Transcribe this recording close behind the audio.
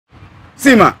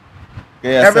Simma.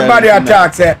 Yeah, Everybody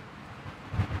attacks it.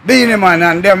 Beenie Man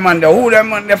and them man, who them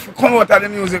man, they come out of the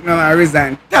music now and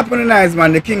resign. Tap on the nice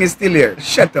man, the king is still here.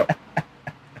 Shut up.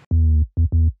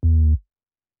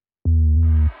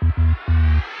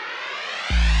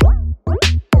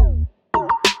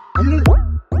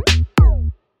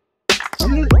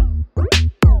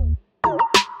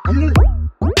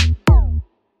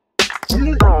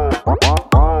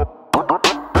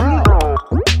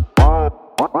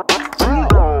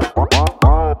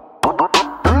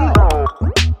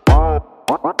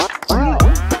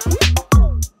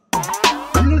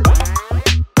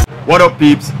 What up,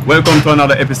 peeps? Welcome to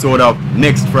another episode of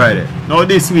Next Frideh. Now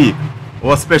this week,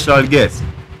 our special guest,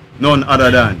 none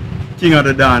other than King of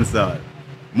the Dancehall,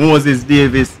 Moses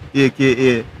Davis,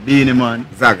 aka Beenie Man.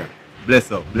 Zaga.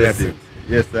 Bless up, bless you.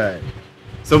 Yes, sir.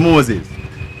 So Moses,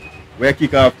 we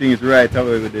kick off things right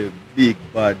away with the big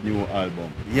bad new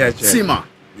album. Yeah, Chet. Simma.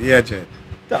 Yeah, Chet.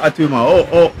 Talk to me, man.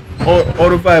 How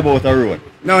the vibe out the road?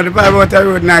 No, the vibe out the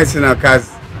road nice, you know,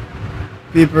 because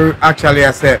people actually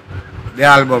accept the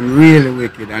album really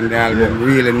wicked and the album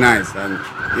really nice, and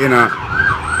you know,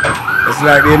 it's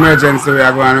like the emergency we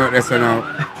are going out there, so now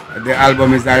the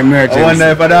album is an emergency. I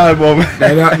wonder for the album.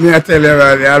 Me I tell you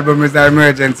about the album is an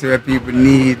emergency where people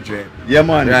need it. Yeah,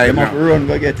 man. Right now. Run,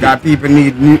 go get it. Because people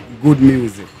need good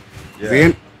music. Yeah.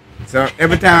 See? So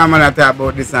every time I'm gonna talk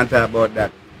about this and talk about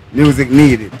that, music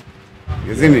needed.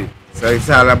 You see me? So it's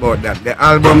all about that. The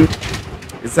album,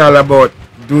 it's all about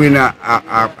doing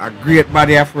a great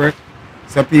body of work,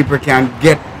 so people can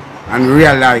get and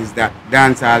realize that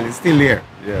dancehall is still here.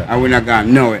 Yeah. And we're not gonna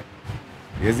know it.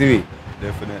 You see me?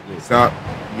 Definitely. So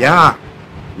yeah,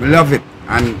 I love it.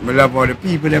 And I love all the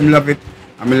people them love it.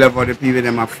 And I love all the people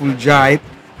them are full joy it.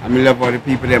 And I love all the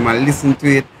people them are listen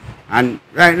to it. And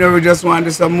right now we just want to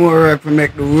do some more work to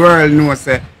make the world know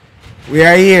say we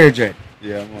are here, Jay.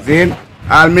 Yeah, man. See?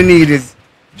 All me need is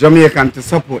Jamaican to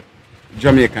support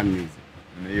Jamaican music.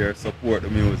 And here support the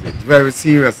music. It's very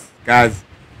serious, because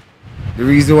the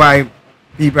reason why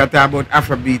people talk about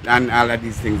Afrobeat and all of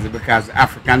these things is because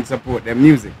Africans support their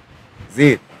music.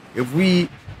 See? If we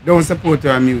don't support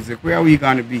our music, where are we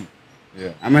gonna be?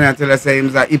 Yeah. I'm gonna tell us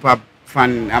he's a hip hop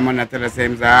fan, I'm gonna tell us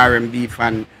he's a R&B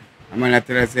fan, I'm gonna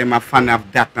tell us I'm a fan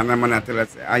of that, and I'm gonna tell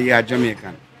us you're a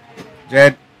Jamaican.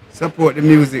 Jed, support the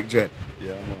music, Jed.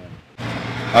 Yeah, man.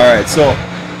 Alright, so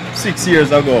 6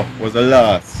 years ago was the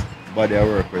last body of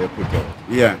work where you put out.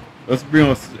 Yeah. Let's bring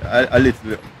us a little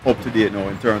bit up to date now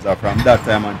in terms of from that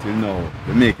time until now,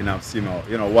 the making of Simma.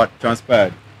 You know, what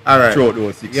transpired throughout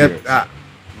those 6 years.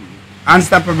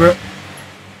 Unstoppable.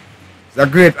 It's a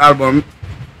great album,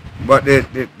 but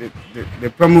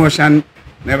the promotion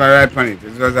never right on it.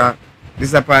 It was a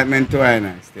disappointment to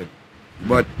I still.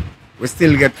 But we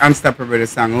still get Unstoppable, the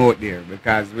song out there,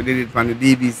 because we did it from the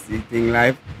BBC thing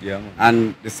live. Yeah, man.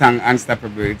 And the song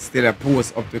Unstoppable, it's still a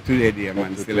post up to today there,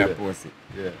 man. Still a post it.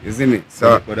 Yeah. You see me?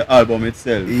 So but the album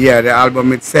itself. Yeah, the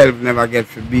album itself never get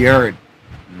to be heard.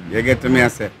 You get to me, I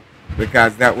say,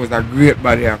 because that was a great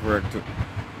body of work too.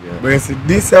 Yeah. But you see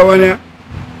this one here,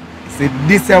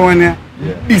 this one here,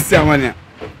 this one here.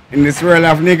 In this world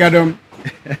of niggerdom,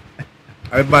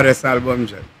 I bought this album,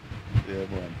 John. Yeah,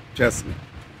 man. Trust me.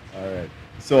 Alright.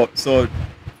 So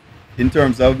in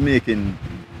terms of the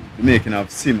making of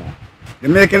Simma. The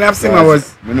making of Simma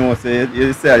was... You know, say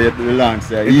you said you the launch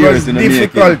it was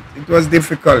difficult. It was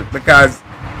difficult because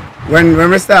when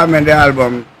we started making the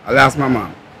album, I lost my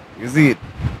mom. You see it?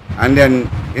 And then,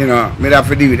 you know, I have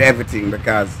to deal with everything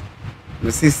because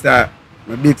my sister,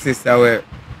 my big sister,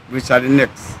 which are the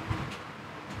next,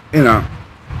 you know,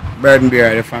 burden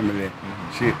bearer of the family.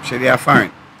 She they are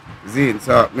foreign. You see it?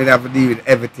 So I have to deal with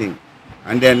everything.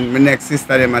 And then my next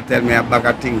sister, them tell me a bag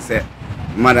of things, say,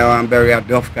 mother want to bury a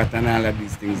dove cat and all of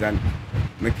these things, and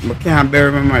I can't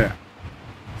bury my mother.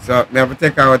 So I have to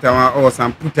take her out of my house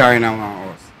and put her in our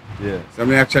house. Yeah. So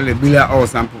I actually build a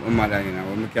house and put my mother in her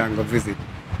where I can go visit.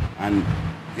 And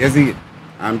you see it,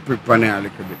 and prepare a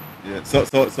little bit. Yeah.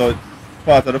 So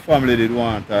part of the family did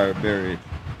want her buried.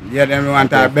 Yeah, then we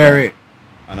want her buried.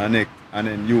 And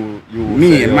then you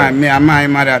me and my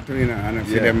mother too, you know, and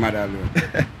for them mother alone.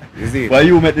 You see? But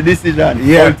you made the decision,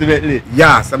 ultimately.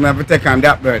 Yeah, so I have to take on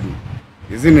that burden.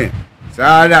 You see me? So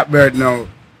all that burden now,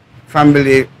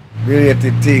 family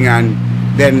related thing, and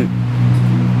then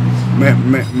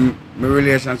my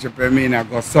relationship with me now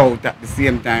go south at the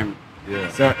same time. Yeah.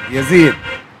 So you see it?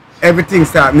 Everything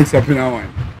start mixed up in our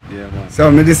one. Yeah, man. So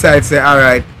I decide say,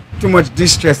 alright, too much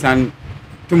distress and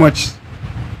too much,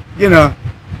 you know,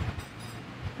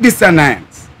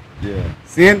 dissonance. Yeah.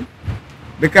 See?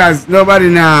 Because nobody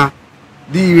now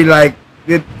deal with like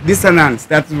dissonance,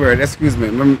 that's the word, excuse me,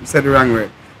 I said the wrong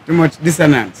word. Too much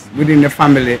dissonance within the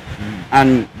family,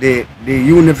 and the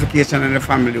unification of the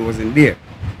family wasn't there.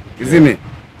 You see me?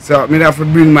 So I have to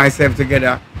bring myself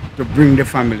together to bring the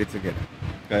family together.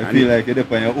 I feel like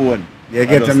you're on your own. You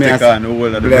get to me as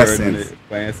blessings.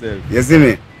 By yourself. You see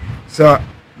me? So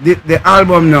the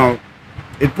album now,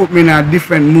 it put me in a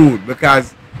different mood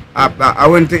because I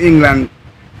went to England,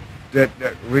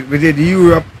 we did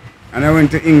Europe, and I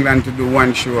went to England to do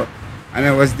one show, and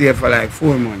I was there for like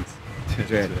 4 months.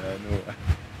 I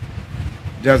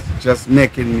know. Just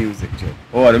making music, Jay.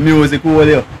 Oh, the music over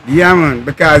there? Yeah, man,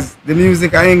 because the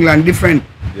music in England different.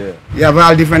 Yeah. You have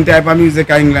all different type of music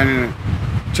in England. You know.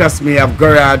 Trust me, you have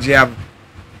garage, you have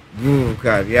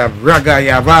vocal, you have ragga, you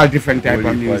have all different type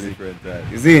of music.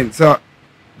 You see? So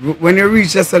when you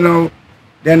reach us now,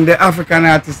 then the African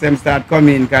artists them start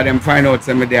coming because them find out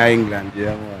some of their England.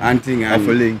 Yeah, man. And thing. And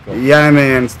link up. yeah,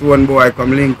 man, Stone Boy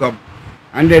come link up.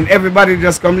 And then everybody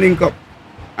just come link up.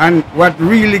 And what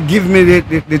really give me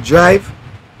the drive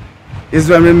is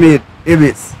when we meet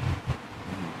Ibis.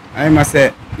 I must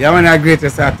say, you're one of the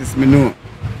greatest artists me know.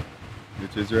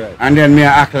 Which is right. And then me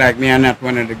act like me am not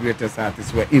one of the greatest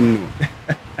artists where him know.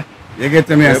 You get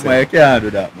to me? Yeah, but you can't do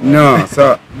that, man. No,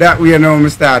 so that way now I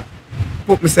start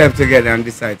put myself together and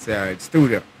decide say alright,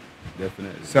 studio.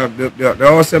 Definitely. So the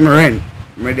house I'm rent,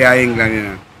 me there in England, you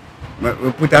know.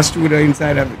 We put a studio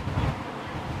inside of it.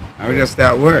 And we just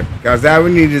start work. Because all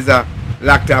we need is a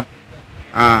laptop,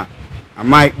 a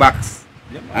mic box,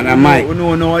 and a mic. We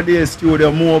know nowadays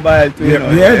studio mobile too, you know.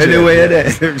 Yeah, anyway,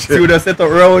 there. Studio set up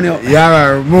around you.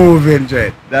 Yeah, moving,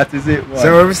 Jed. That is it, man.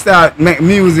 So when we start make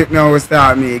music now, we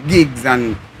start make gigs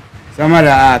and some other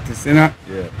artists, you know.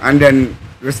 Yeah. And then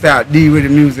we start deal with the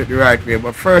music the right way.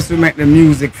 But first we make the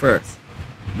music first.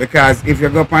 Because if you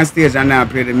go up on stage and now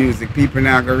play the music, people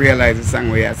now gonna realize the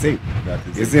song where you sing. That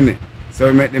is you it. see me? So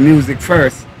we make the music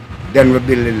first, then we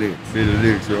build the lyrics. Build the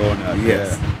lyrics around that.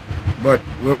 Yes. Yeah. But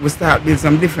we start build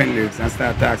some different lyrics and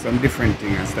start talk some different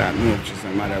things and start move to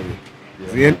some other way.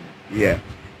 Yeah. See it? Yeah.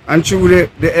 And through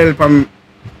the help of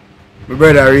my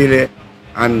brother really,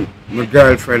 and my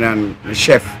girlfriend and my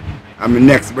chef, and my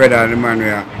next brother and the man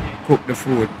who cook the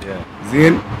food. Yeah. See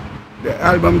it? The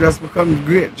album just becomes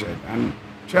great, Jed. And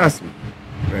trust me,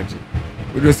 Reggie,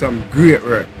 we do some great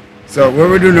work. So what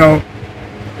we do now,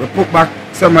 we put back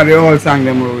some of the old songs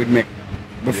that we would make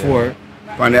before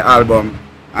on the album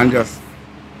and just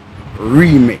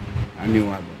remake a new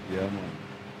album. Yeah, man.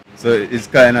 So it's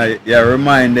kind of, you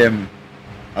remind them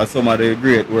of some of the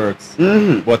great works,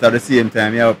 but at the same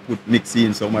time, you have to put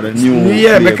mixing some of the new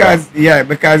flavor.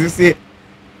 because you see,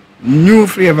 new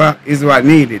flavor is what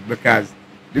needed because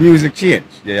the music changed.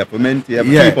 Yeah, you have to maintain,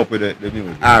 you have to keep up with the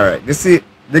music. Alright, you see,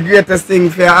 the greatest thing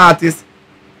for an artist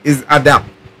is adapt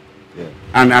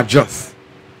and adjust.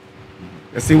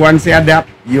 You see, once you adapt,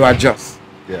 you adjust.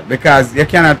 Yeah. Because you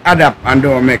cannot adapt and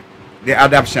don't make the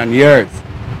adaptation yours.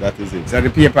 That is it. So the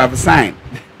people have a sign.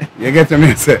 You get to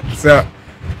me? So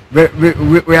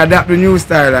we adapt the new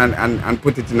style and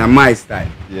put it in a my style.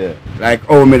 Yeah. Like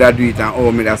how me da do it and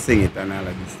how me da sing it and all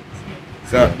of these things.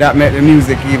 So that make the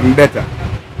music even better.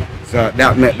 So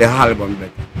that make the album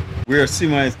better. Where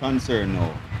Simma is concerned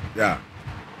now, Yeah.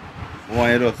 I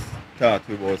want you to talk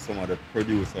about some of the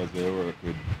producers we work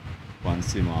with on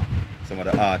Simma, some of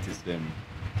the artists them.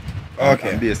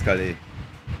 Okay. And basically,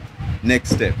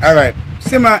 next step. Alright.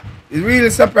 Simma is really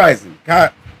surprising.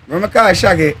 Cause when I call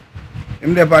Shaggy,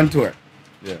 him there on tour.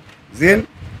 Yeah. Zin,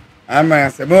 and I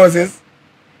say, Moses,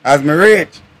 as me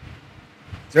reach.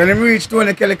 So when him reach,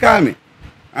 Tony Kelly call me.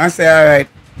 And say, alright,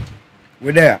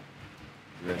 we're there.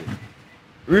 Ready.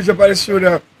 Reach up at the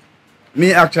studio,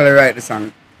 me actually write the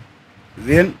song.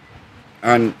 Zin,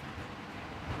 and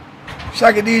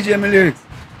Shaggy DJ my lyrics.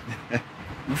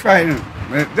 I'm frightened.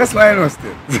 That's why I know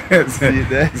still. See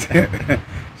there?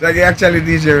 Shaggy actually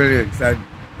DJ my lyrics. I'm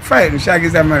frightened.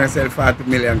 Shaggy's a man that sell 40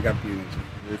 million copies.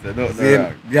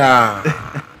 No,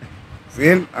 yeah.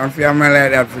 See, I'm feeling man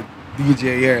like that for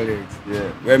DJ your lyrics.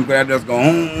 Yeah. When could I just go,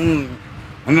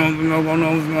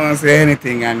 no, say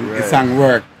anything and the song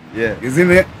work. Yeah. You see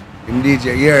me? Him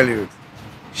DJ your lyrics.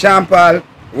 Sean Paul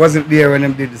wasn't there when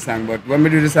him did the song, but when we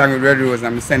did the song with Red Rose,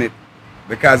 I'm sent it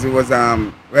because it was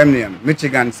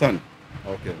Michigan Son.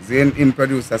 Okay. See, him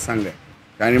produced a song there.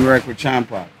 And him work with Sean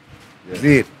Paul. Yeah.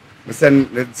 See it? We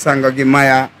send the song go give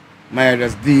Maya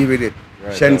just deal with it.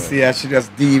 Right, Shensia, she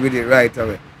just deal with it right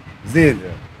away. See it?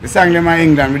 Yeah. The song them in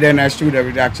England, we then I studio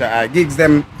with actual gigs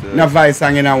them no voice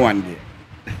song in a one day.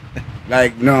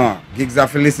 Like no, gigs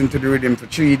have to listen to the rhythm for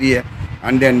 3 days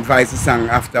and then voice the song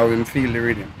after we feel the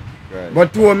rhythm. Right.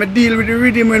 But to me deal with the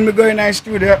rhythm when we go in our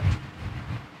studio,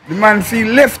 The man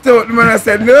feel left out. The man I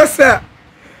said, no sir.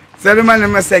 So the man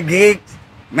must say, Gate,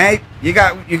 mate, you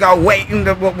got wait in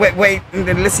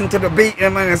the listen to the beat. And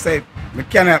the man I said, we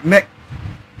cannot make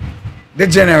the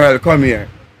general come here.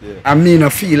 Yeah. And me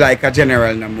not feel like a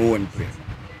general in my own place.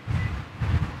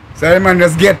 So the man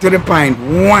just get to the point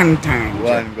one time.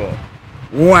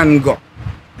 One go.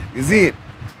 You see it?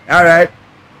 Alright.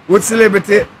 With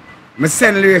celebrity, I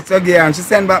send lyrics to her and she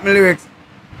send back my lyrics.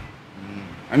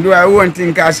 And do I one thing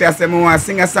because she said I want to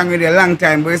sing a song with you a long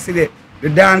time. But you see the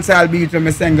dancehall beat when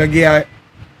I sing to her,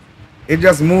 it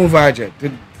just move her.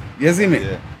 You see me?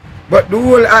 Yeah. But the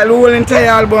whole entire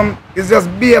album is just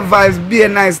bare vibes, bare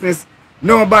niceness,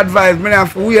 no bad vibes. I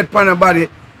have to wait for nobody.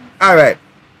 Alright.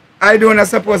 I don't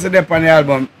supposed to be on the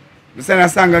album. I sing a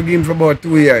song again for about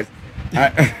 2 years.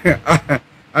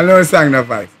 I know the song no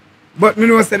vibes. But I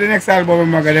know the next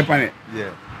album I'm going to be on it.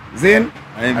 Yeah. Zin?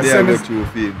 I'm there about you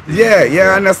film.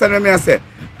 Yeah, understand what I say.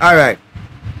 Alright.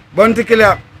 Bounty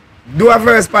Killer, do a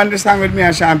verse on the song with me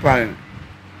and Sean Paul.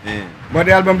 Yeah. But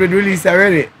the album did release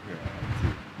already. Yeah.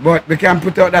 But we can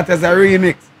put out that as a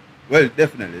remix. Well,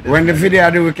 definitely. When the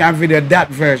video do, we can video that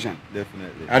version.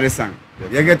 Definitely. Of the song.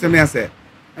 Definitely. You get to me and say.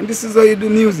 And this is how you do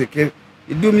music. You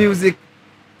do music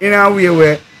in a way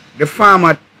where the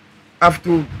format have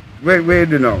to, where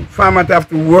you know, format have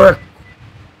to work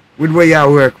with where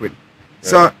you work with. Right.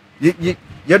 So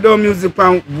you do music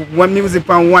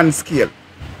on one scale.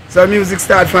 So music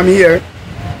start from here,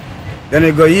 then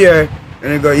you go here,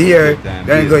 then you go here,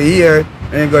 then you go here,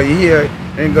 then you go here,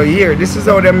 then you go here. This is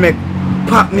how they make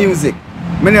pop music.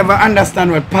 I never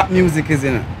understand what pop music is,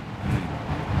 you know.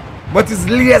 But it's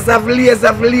layers of layers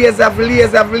of layers of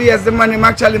layers of layers. The man them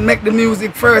actually make the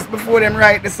music first before them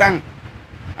write the song.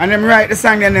 And them write the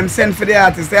song then them send for the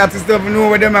artist. The artist don't even know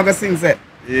what them are going to sing say.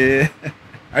 Yeah.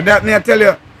 And that me I tell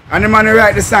you, and the man who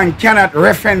write the song cannot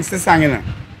reference the song, you know.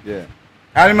 Yeah.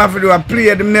 All them have to do is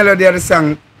play the melody of the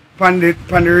song on the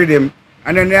rhythm,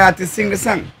 and then the artist sing the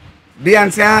song.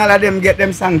 Beyonce all of them get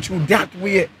them song through that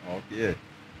way. Okay.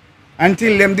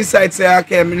 Until them decide say,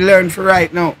 okay, me learn for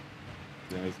right now.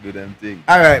 Yeah, let's do them thing.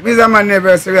 Alright, me is a man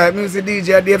never say right. Me say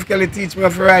DJ Dave Kelly teach me how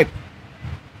to write.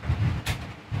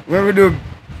 When we do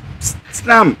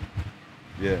slam.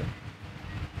 Yeah.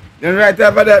 Then right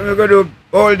after that we go do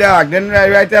Old Dog. Then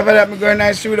right after that we go in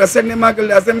and shoot. Send the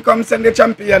mugglers, them come send the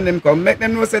champion, them come. Make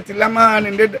them know say till a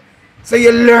man. So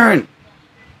you learn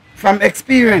from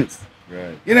experience.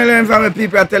 Right. You know, learn from the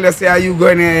people that tell you say, are you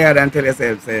going here and tell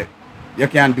yourself say, you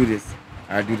can't do this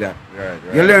or do that.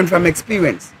 Right. You learn from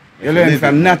experience. You learn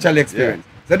from natural experience.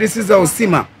 Yeah. So this is how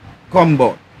Simma come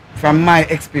about from my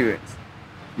experience.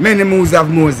 Many Moves of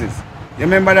Moses. You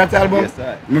remember that album? Yes,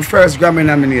 sir. My first Grammy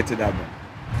nominated album.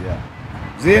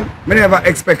 Yeah. See? I never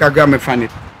expect a Grammy from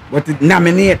it, but it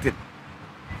nominated.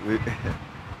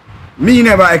 Me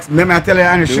never expect, I tell you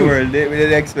on the show. We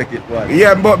didn't expect it. What?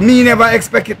 Yeah, but me never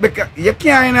expect it because you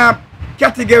can't in a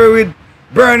category with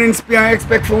Burning Spear and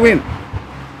expect to win.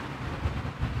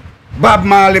 Bob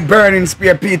Marley, Burning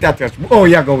Spear, Peter Tosh. Oh,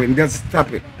 you're going, just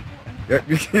stop it.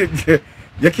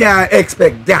 You can't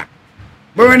expect that.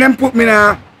 But when them put me in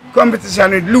a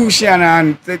competition with Luciana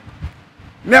and say,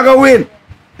 me I go win.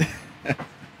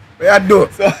 I do.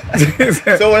 So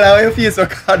how you feel so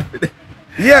confident?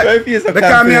 Yeah, so you feel so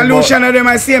because me and Luciana them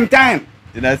at the same time.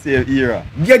 In that same era?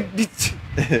 Yeah.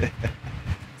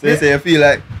 So you say you feel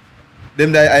like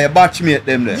them that are your batchmate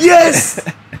them there? Yes!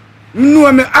 No,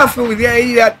 I'm after with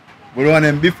you that. But one of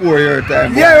them before your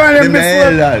time. Yeah, one of them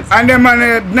before. Elders. And them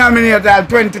man nominated all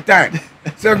 20 times.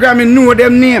 So Grammy know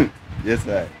them name. Yes,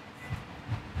 sir.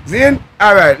 See?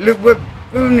 Alright, look what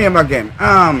name again.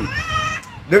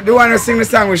 The one who sing the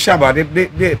song with Shabba,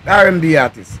 the R&B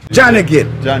artist. Johnny Gill.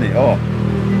 Johnny, oh.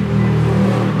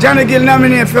 Johnny Gill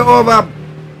nominated for over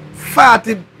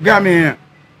 40 Grammy.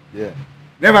 Yeah.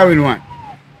 Never win one.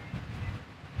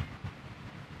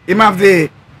 Him have the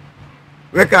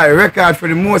record for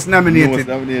the most nominated. Most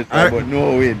nominated, but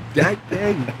no win. That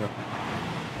thing.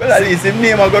 Well, at least his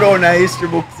name will go down in history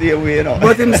book same way, you know.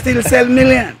 But him still sell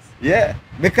millions. Yeah.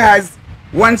 Because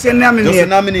once you're nominated. Just a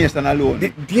nomination alone.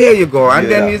 There you go. And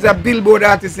then he's a Billboard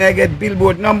artist and you get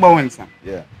Billboard #1 song.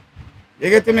 Yeah. You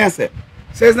get to me, I say?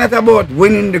 So it's not about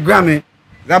winning the Grammy.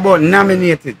 It's about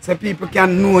nominated. So people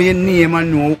can know your name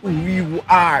and know who you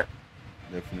are.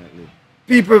 Definitely.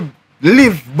 People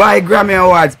live by Grammy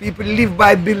Awards. People live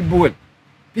by Billboard.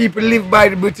 People live by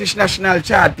the British National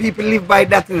Chart. People live by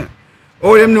that.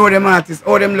 All them know them artists.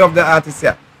 All them love the artists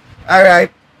here.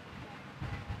 Alright.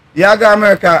 You go to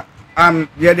America,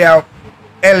 you're there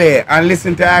LA and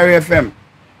listen to RFM.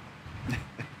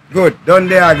 Good, done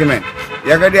the argument.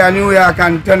 You go there New York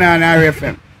and turn on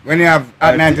RFM. when you have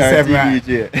at 97.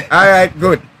 TVJ. Alright,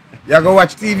 good. You go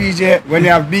watch TVJ when you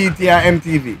have BET or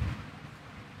MTV.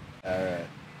 Alright.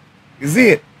 You see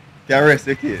it? Can rest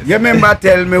the case. You remember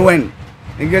tell me when?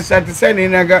 You get started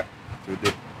sending I got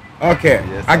Today. okay.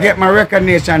 Yes, I get my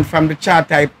recognition from the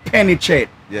chart I penetrate.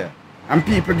 Yeah. And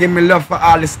people give me love for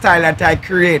all the style that I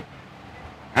create.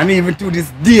 And even to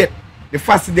this date, the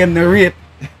faster them the rate.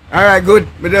 Alright, good.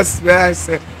 But that's where I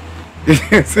say.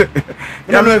 I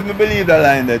don't know if I believe that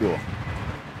line there though.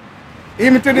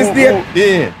 Even to this date.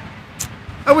 Yeah.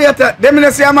 Oh, wait, them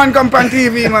in see a man come on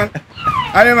TV, man.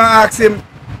 And them ask him,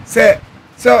 say,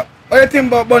 so, what you think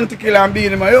about Bounty Killer and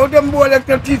Beenie Man? Yo, them boy like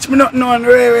to teach me nothing on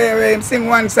way. Him sing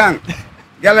one song.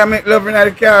 Girl, I make love in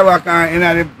the car back and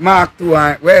in the Mark 2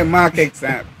 and where Mark X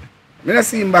and I don't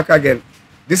see him back again.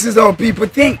 This is how people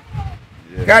think.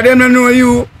 Because them don't know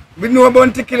you. We know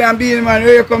Bounty Killer and Beenie Man.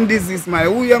 Where you come this man?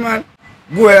 Who you man?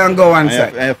 Go and go one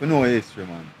side. I have to know history,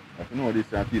 man. I have to know this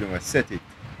and people don't set it.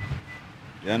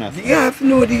 You understand? You have to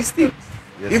know these things.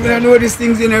 Yes, even sir. I know these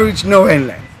things in a rich no in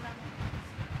life.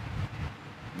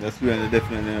 That's when they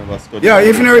definitely never study. Yeah,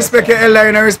 if you don't respect your elder,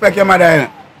 you don't respect your mother. You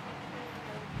know?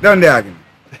 Don't they argue?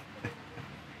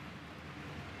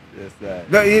 Yes, sir.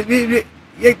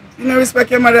 You don't respect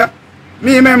your mother.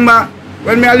 Me remember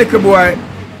when me a little boy,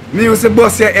 me used to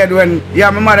bust your head when you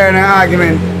have my mother in an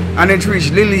argument and it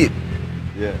reached Lilith.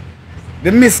 Yeah.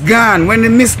 The miss gone. When the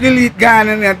miss Lilith gone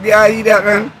and you hear that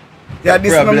man, yeah,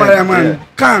 this is my mother man. Yeah.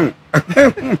 Kang.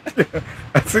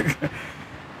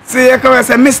 See, you come and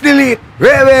say, Miss Delete.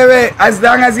 Wait. As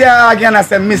long as you're arguing, I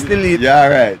say, Miss Delete. Yeah,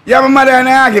 right. You have a mother in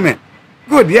an argument.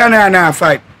 Good, you're not in a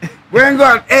fight. When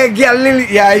God, hey, girl, Lily,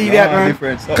 yeah, you that,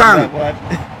 man. Come.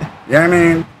 You know what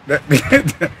I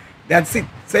mean? That's it.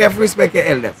 So you have to respect your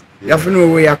elders. You have to know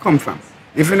where you come from.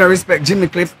 If you don't respect Jimmy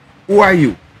Cliff, who are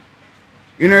you?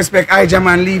 You don't respect Ija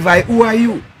Man Levi, who are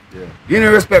you? Yeah. You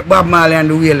don't respect Bob Marley and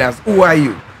the Wailers, who are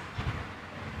you?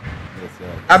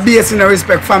 A base in a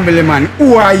respect family man.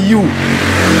 Who are you?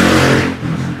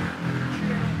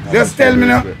 Just tell me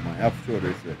now.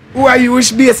 Who are you?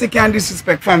 Which base you can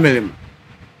disrespect family man?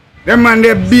 Them man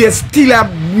their base still a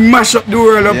mash up the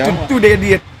world up to today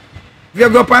date. If you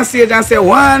go up on stage and say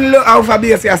one look out for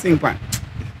base you sing pan.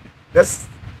 Just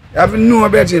you have to know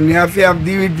about him. You have to have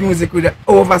deal with music with the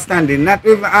overstanding, not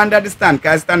even under the stand,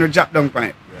 because stand will drop down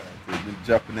pan. Yeah,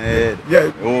 drop in the head.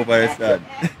 Yeah. Over the stand.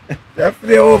 You have to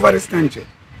be over the stand.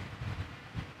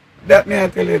 That may I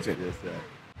tell you. Yes, sir.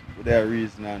 For that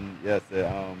reason, and yes,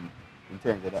 in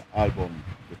terms of the album,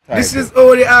 the title. This is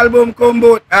how the album come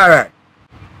out. Alright.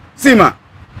 Simma.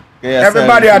 Okay, yes,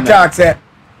 everybody attacks it.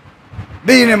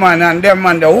 Beenie Man and them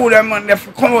man, who them man, they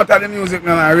come out of the music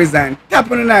now and resign. Tap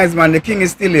on the nice man, the king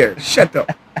is still here. Shut up.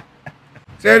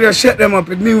 So you just shut them up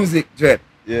with music, Jet.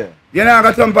 Yeah. You're not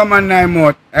going to thump a man 9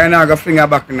 mouth and you're not going to finger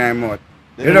back 9 mouth.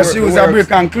 You just use a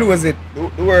brick and close it.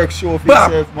 The work show for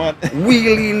yourself, man.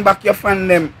 Wheeling back your fan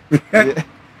them. Yeah.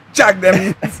 Check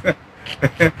them.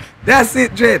 That's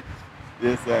it, Jet.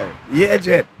 Yes, sir. Yeah,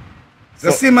 Jet. So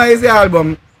Simma is the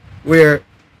album where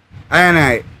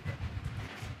I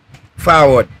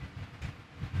forward.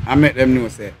 I make them know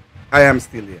say I am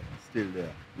still here. Still there.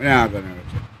 I'm not gonna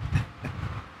hurt you.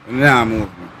 I'm not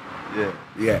moving. Yeah.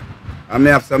 Yeah. I may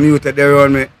have some youth there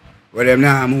around me, but them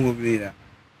not moving either.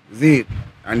 See it?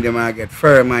 And them I get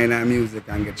firmer in the music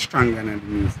and get stronger in the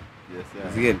music. Yes,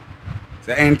 sir. See it?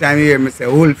 So anytime you hear me say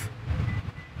Wolf,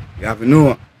 you have to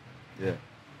know. Yeah.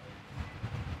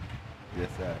 Yes,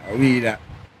 sir. I read that.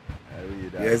 I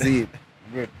read that. You see it?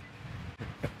 Good.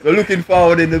 So looking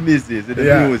forward in the business, in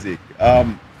the music.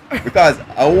 Because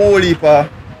a whole heap of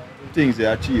things they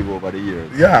achieve over the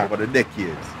years. Yeah. Over the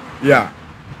decades. Yeah.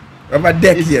 Over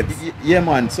decades. Yeah,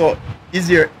 man. So is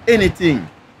there anything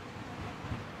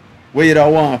where you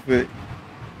don't want to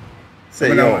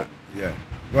say, yo? Yeah.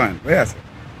 Go on. Where you say?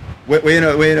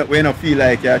 Where you don't feel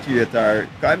like you achieve it, or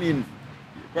I mean,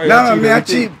 no, me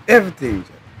achieve everything.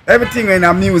 Everything in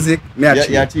the music, me achieve.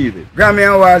 You achieve it. Grammy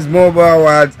Awards, Mobile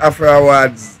Awards, Afro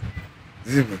Awards.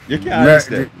 You can't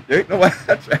understand. You know what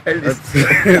I try this.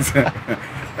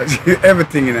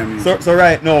 Everything in the music. So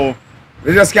right now,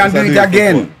 we just can't do it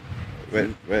again.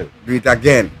 Well. Do it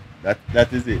again.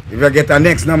 That is it. If you get a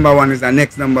next number one, it's the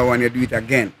next number one, you do it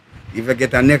again. If you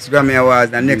get a next Grammy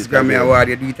Awards, the next Grammy Award,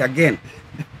 you do it again.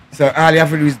 So all you have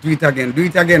to do is do it again. Do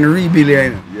it again, rebuild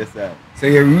it. Yes, sir. So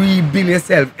you rebuild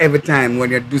yourself every time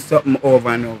when you do something over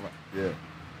and over. Yeah.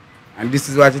 And this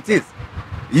is what it is.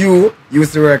 You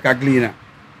used to work at Gleaner.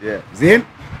 Yeah. See? Yeah.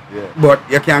 But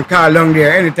you can call down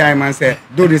there anytime and say,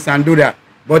 do this and do that.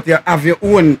 But you have your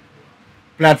own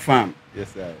platform.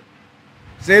 Yes, sir.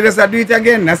 So you just do it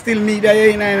again. That's still me there,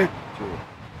 you know. True.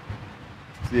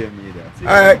 Same media.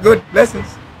 Alright, good.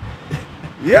 Blessings.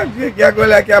 Yeah, you go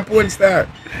like a porn star.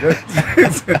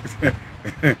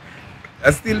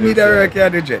 I still meet a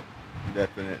record the jet.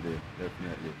 Definitely.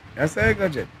 That's how I go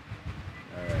jet.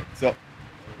 Alright. So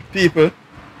people,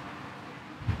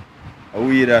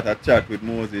 we that I chat with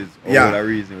Moses, all the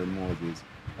reason with Moses.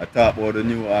 I talk about the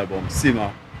new album,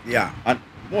 Simma. Yeah. And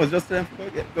Moses just tell him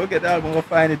go get the album, go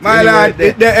find it. My lad,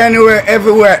 it's there anywhere,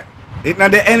 everywhere. It's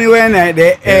not there anywhere now,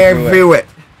 they're everywhere.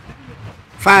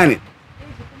 Find it.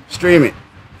 Stream it.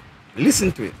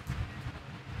 Listen to it.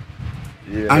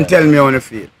 Yeah. And tell me how you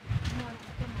feel.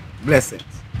 Blessings.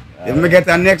 If we get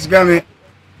our next Grammy,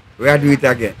 we'll do it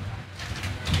again.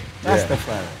 That's the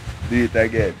fire. Do it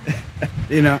again.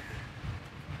 You know.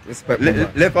 Respect.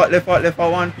 Left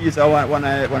out one piece when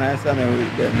I sang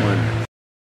with them one.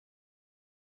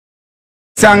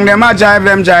 Song them a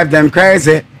drive them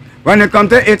crazy. When you come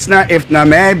to it's not if not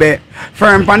maybe.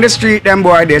 Firm on the street, them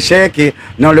boy they shaky.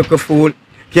 No look a fool,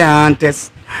 can't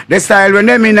test. The style when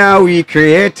them in now we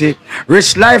create it.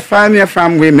 Rich life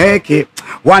from we make it.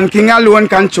 One king alone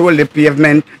control the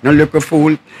pavement. No look a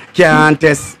fool, can't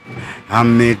test.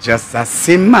 And me just a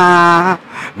simmer,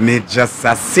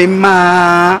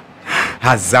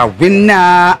 as a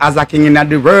winner, as a king in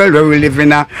the world where we live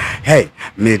in a. Hey,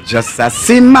 me just a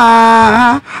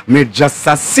simmer,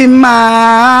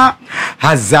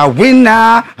 as a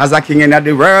winner, as a king in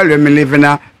the world where we live in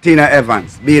a. Teino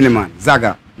Evans, Beenie Man,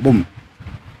 Zaga, boom.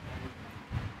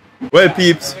 Well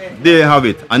peeps, there you have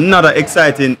it. Another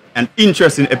exciting and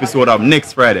interesting episode of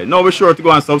Next Frideh. Now be sure to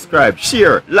go and subscribe,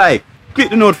 share, like, click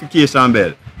the notification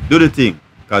bell. Do the thing,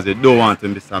 because you don't want to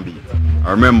miss a beat. And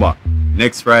remember,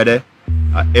 Next Frideh,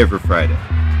 every Friday.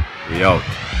 We out.